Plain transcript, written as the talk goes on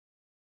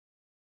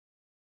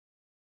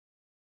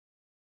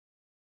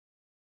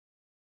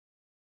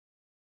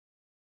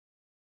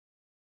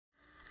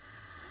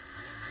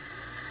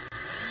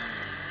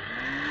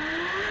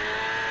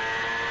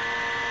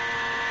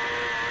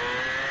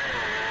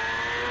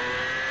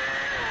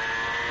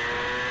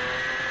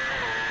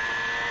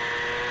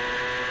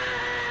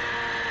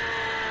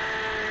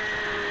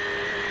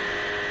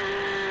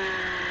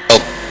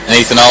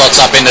Ethan Olds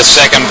up into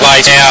second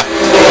place now.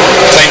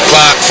 Clint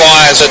Clark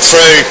fires it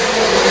through.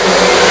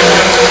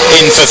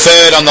 In for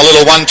third on the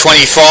little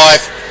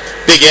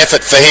 125. Big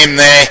effort for him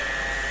there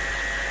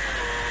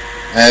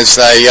as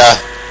they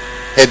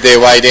head their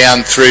way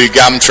down through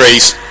gum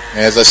trees.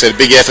 As I said, a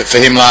big effort for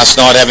him last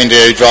night, having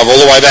to drive all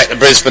the way back to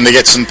Brisbane to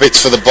get some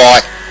bits for the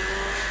bike.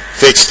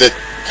 Fixed it,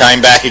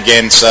 came back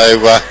again, so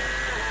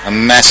a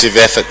massive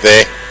effort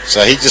there.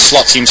 So he just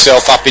slots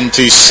himself up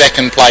into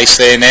second place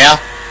there now.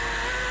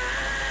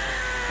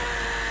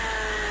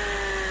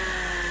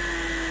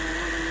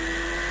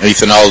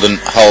 Ethan Olden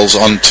holds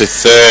on to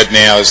third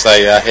now as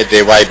they head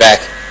their way back.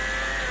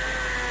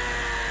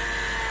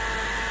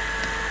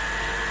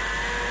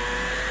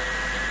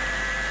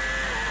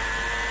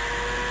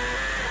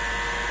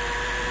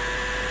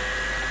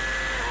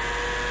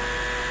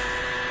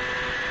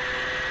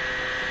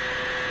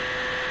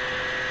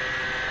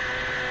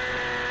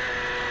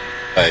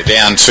 So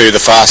down to the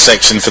fast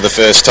section for the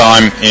first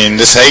time in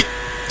this heat.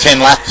 10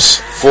 laps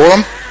for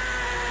them.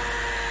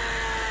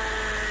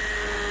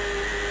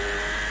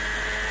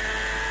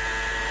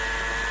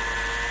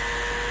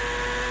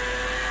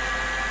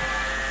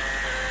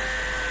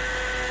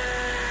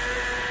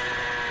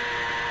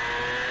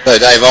 So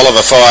Dave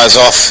Oliver fires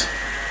off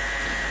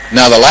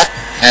another lap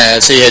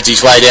as he heads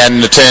his way down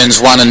into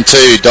turns 1 and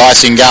 2.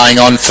 Dicing going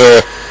on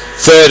for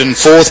third and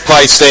fourth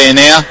place there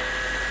now.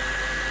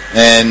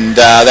 And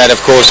that,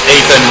 of course,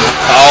 Ethan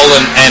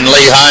Olden and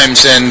Lee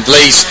Holmes. And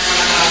Lee's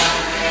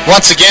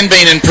once again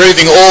been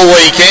improving all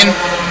weekend.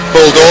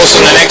 Paul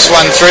Dawson, the next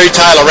one through.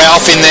 Taylor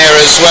Ralph in there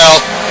as well.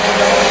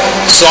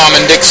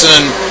 Simon Dickson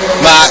and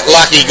Mark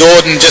Lucky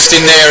Gordon just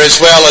in there as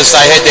well as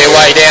they head their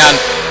way down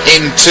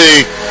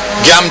into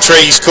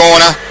Gumtree's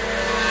corner.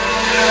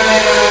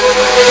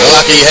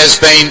 Lucky has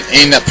been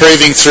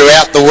improving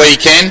throughout the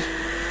weekend.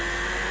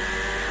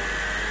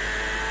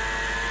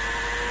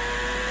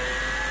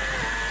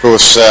 Of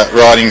course,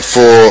 riding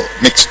for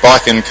Mixed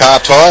Bike and Car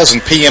Tyres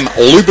and PM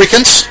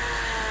Lubricants.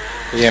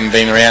 PM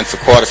been around for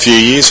quite a few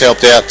years,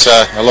 helped out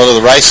a lot of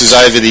the races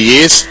over the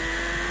years.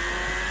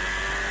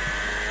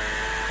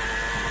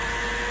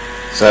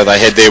 So they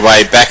head their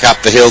way back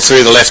up the hill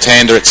through the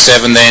left-hander at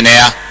 7 there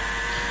now.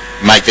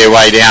 Make their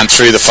way down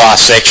through the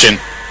fast section.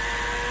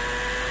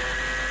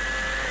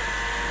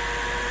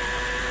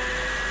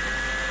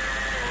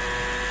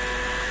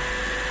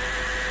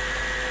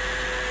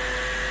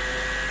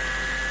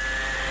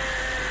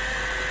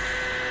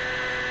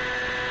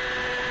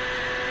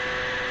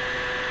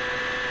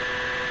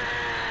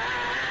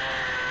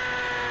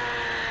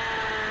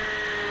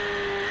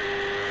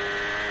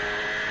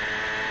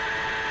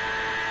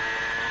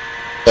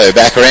 So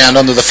back around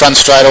onto the front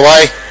straight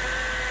away.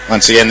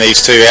 Once again,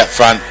 these two out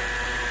front,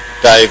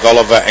 Dave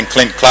Oliver and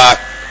Clint Clark,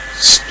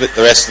 split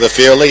the rest of the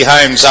field. Lee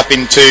Holmes up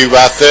into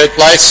third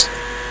place.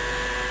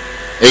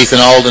 Ethan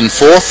Olden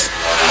fourth.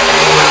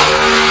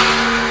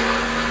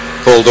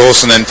 Paul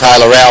Dawson and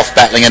Taylor Ralph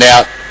battling it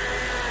out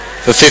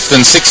for fifth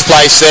and sixth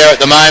place there at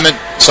the moment.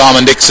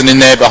 Simon Dickson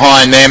in there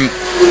behind them.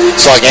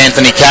 It's like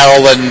Anthony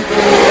Carroll and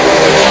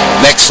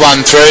next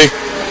one through.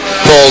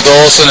 Paul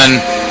Dawson and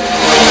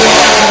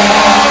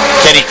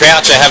Kenny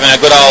Croucher having a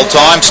good old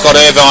time. Scott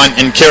Irvine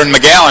and Kieran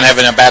McGowan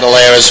having a battle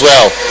there as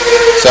well.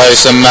 So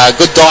some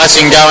good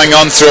dicing going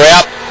on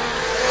throughout.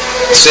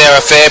 Sarah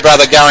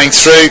Fairbrother going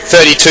through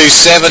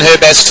 32.7, her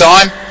best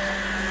time.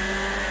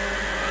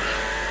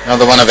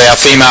 Another one of our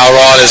female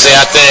riders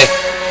out there.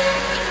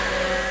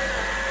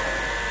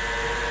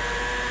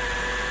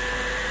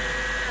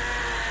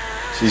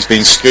 She's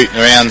been scooting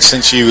around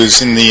since she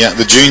was in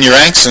the junior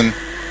ranks, and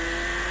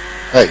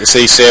you can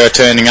see Sarah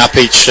turning up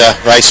each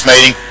race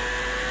meeting.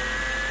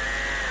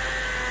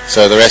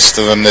 So the rest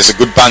of them, there's a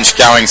good bunch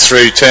going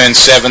through turn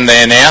 7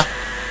 there now.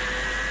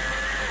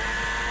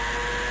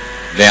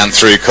 Down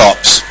through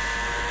Cops.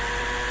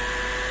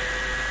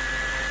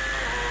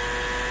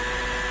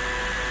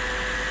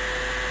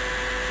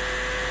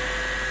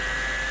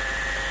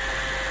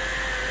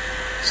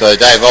 So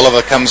Dave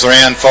Oliver comes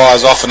around,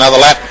 fires off another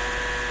lap.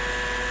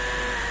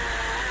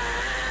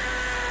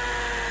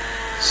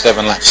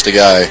 7 laps to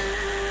go.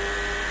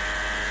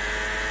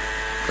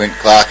 Clint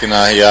Clark in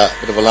a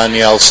bit of a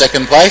lonely old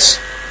second place.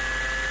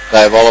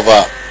 Dave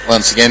Oliver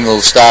once again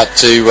will start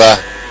to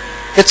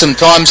get some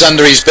times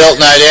under his belt,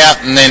 no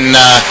doubt, and then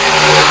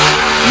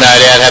no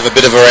doubt have a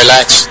bit of a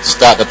relax,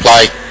 start to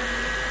play.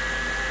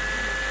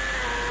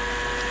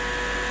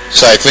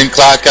 So Clint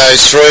Clark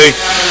goes through.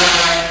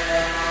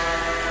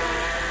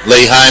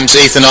 Lee Holmes,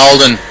 Ethan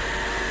Olden.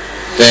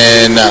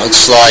 Then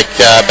looks like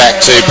back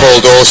to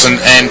Paul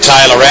Dawson and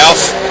Taylor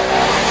Ralph.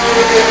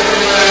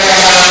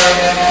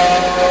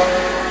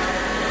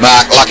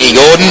 Mark Lucky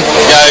Gordon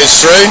goes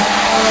through.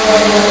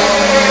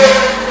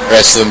 The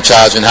rest of them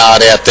charging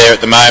hard out there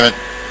at the moment.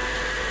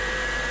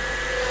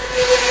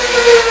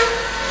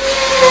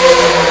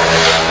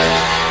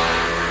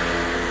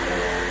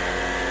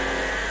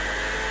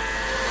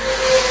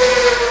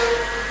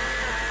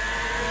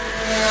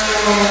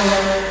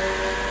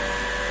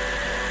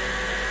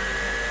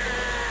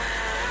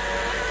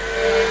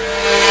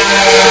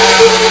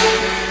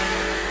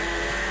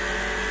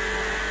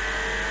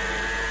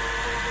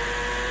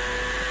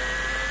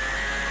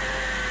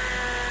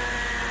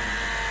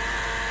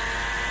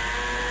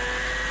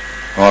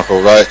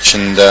 Michael Roach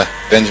and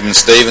Benjamin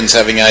Stevens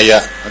having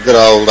a good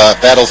old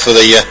battle for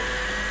the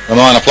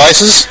minor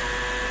places.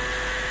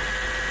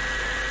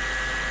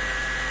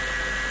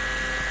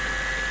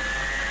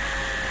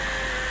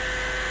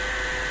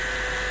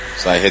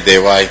 So they head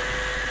their way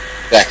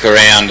back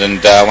around,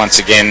 and once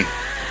again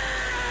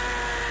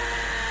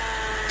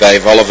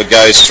Dave Oliver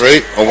goes through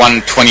a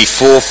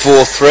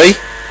 1:24.43.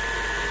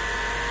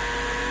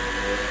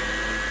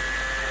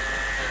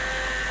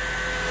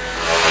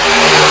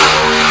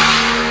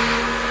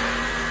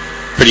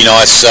 Pretty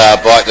nice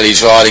bike that he's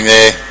riding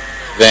there,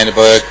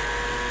 Vandenberg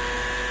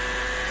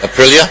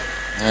Aprilia.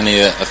 Only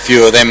a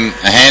few of them,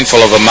 a handful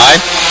of them made.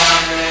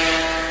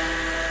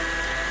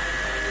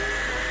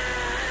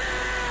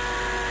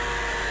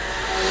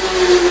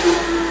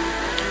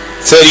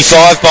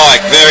 .35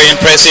 bike, very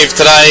impressive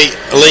today,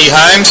 Lee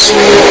Holmes.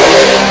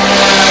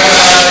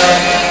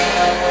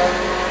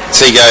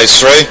 As he goes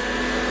through.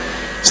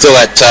 Still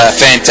that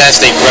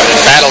fantastic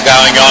battle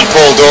going on.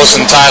 Paul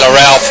Dawson, Taylor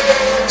Ralph,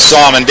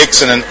 Simon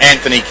Dickson and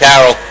Anthony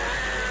Carroll.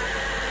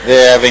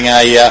 They're having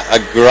a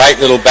great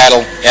little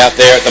battle out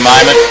there at the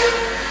moment.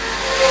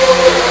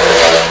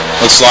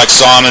 Looks like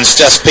Simon's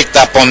just picked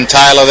up on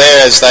Taylor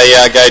there as they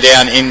go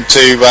down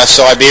into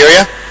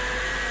Siberia.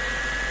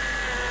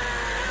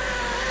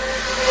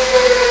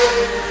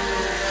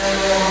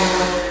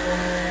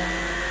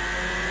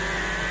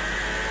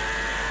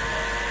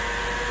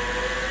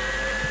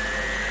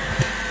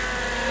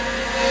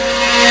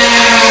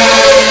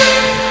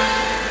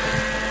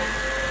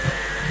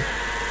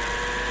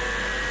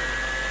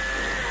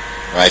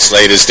 Race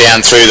leaders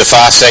down through the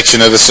fast section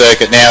of the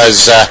circuit now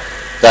as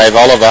Dave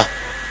Oliver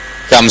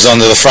comes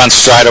onto the front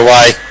straight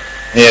away.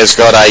 He has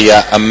got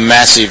a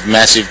massive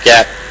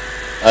gap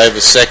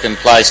over second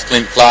place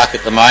Clint Clark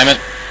at the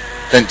moment.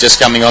 Clint just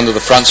coming onto the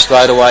front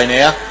straight away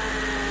now,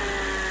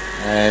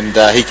 and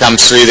he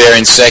comes through there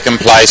in second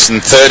place,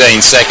 and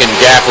 13-second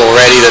gap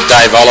already that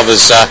Dave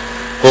Oliver's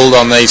pulled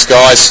on these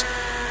guys.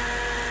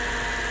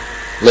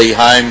 Lee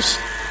Holmes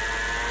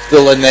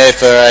still in there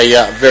for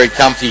a very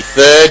comfy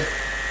third.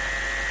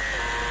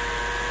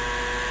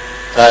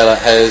 Taylor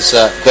has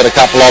got a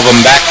couple of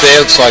them back there.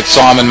 Looks like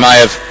Simon may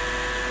have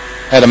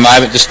had a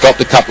moment, just dropped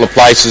a couple of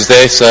places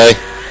there, so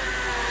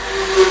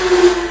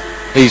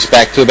he's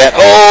back to about...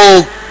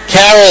 Oh,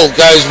 Carroll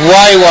goes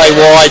way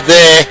wide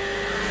there,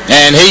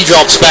 and he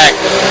drops back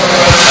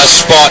a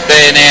spot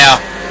there now.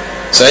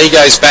 So he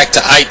goes back to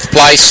 8th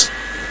place.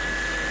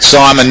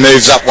 Simon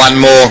moves up one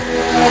more.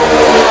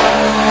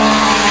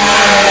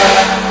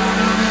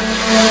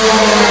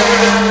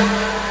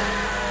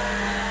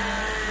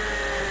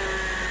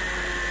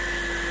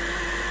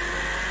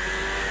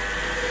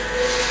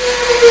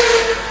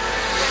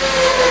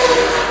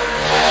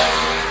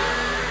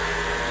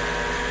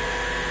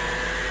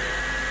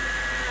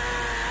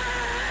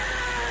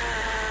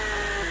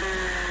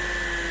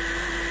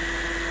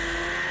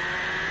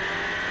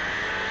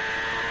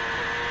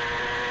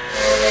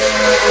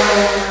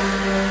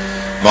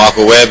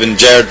 Michael Webb and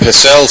Jared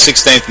Purcell,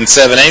 16th and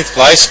 17th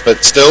place,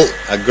 but still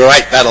a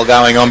great battle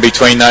going on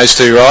between those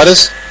two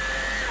riders.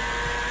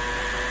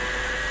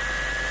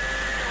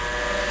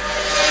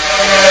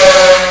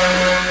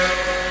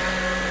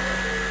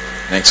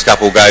 Next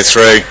couple go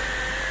through.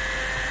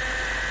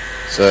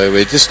 So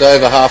we're just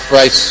over half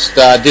race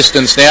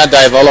distance now.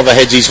 Dave Oliver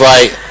heads his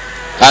way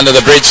under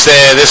the bridge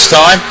there this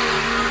time.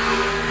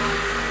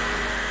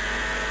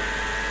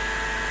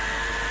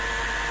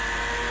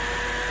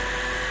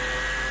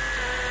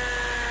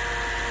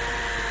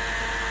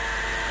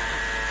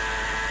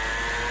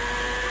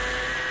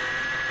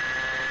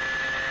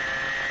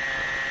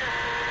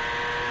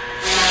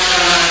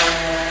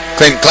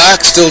 Clint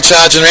Clark still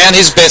charging around.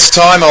 His best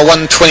time, a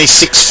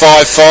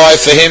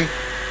 1:26.55 for him.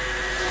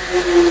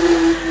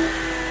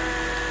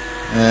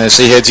 As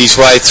he heads his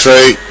way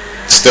through.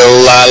 Still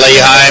Lee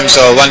Holmes,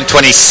 a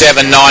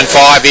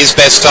 1:27.95, his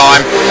best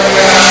time.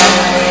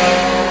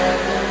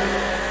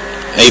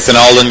 Ethan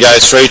Olden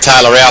goes through.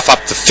 Taylor Ralph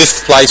up to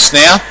 5th place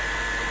now.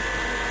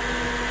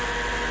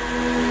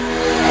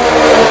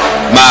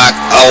 Mark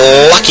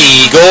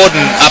Lucky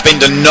Gordon up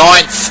into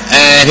 9th,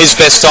 and his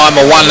best time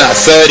a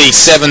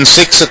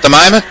 1:37.6 at the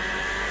moment.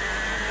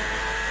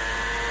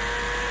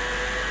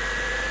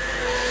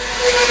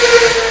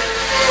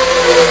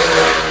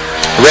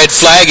 Red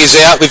flag is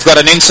out. We've got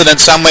an incident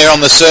somewhere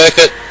on the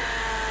circuit.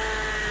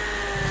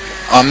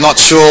 I'm not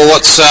sure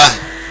what's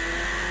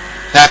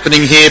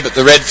happening here, but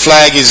the red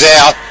flag is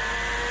out.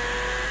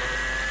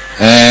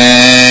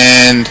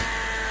 And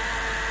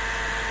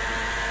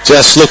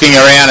just looking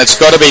around, it's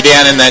got to be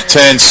down in that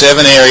turn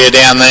 7 area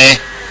down there.